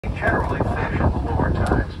generally fish at the lower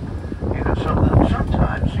tides. You can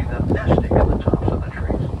sometimes see them nesting in the tops of the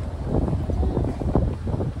trees.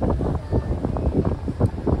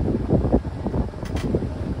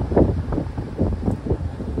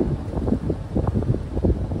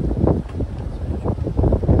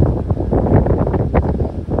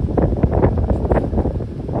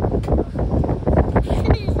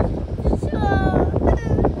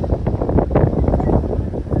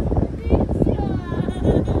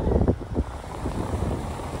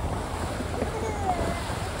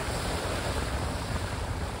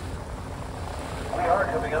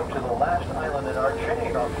 Coming up to the last island in our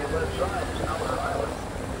chain off the left side is Outer Island.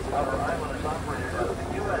 Outer Island is operated out of the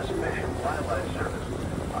U.S. Fish and Wildlife Service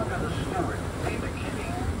under the steward, Lee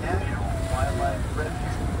McKinney National Wildlife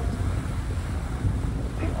Refuge.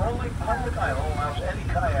 The only public island allows any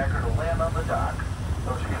kayaker to land on the dock,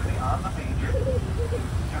 on the beach.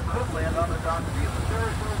 You could land on the dock via the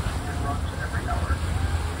ferry boat. It runs every hour.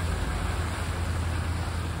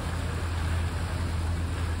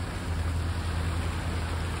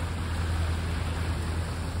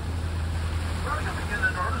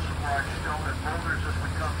 Boulders as we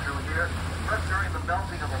come through here, but during the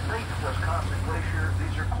melting of the late Wisconsin glacier,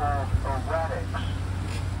 these are called erratics.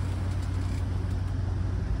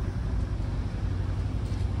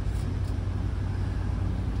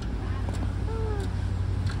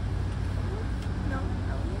 No,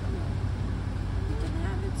 you can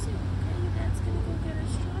have it too. Okay, your dad's gonna go get a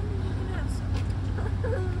straw and you can have some.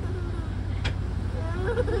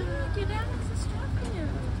 Your dad has a straw for you.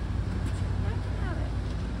 Yeah, you can have it.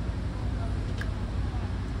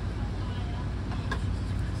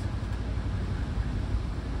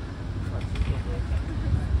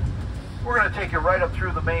 We're going to take you right up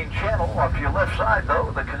through the main channel. Off your left side,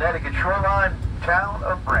 though, the Connecticut shoreline, town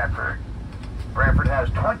of Brantford. Brantford has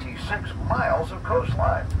 26 miles of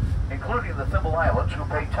coastline, including the Thimble Islands, who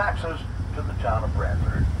pay taxes to the town of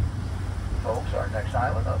Brantford. Folks, our next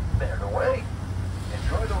island, a minute away.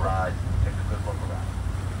 Enjoy the ride.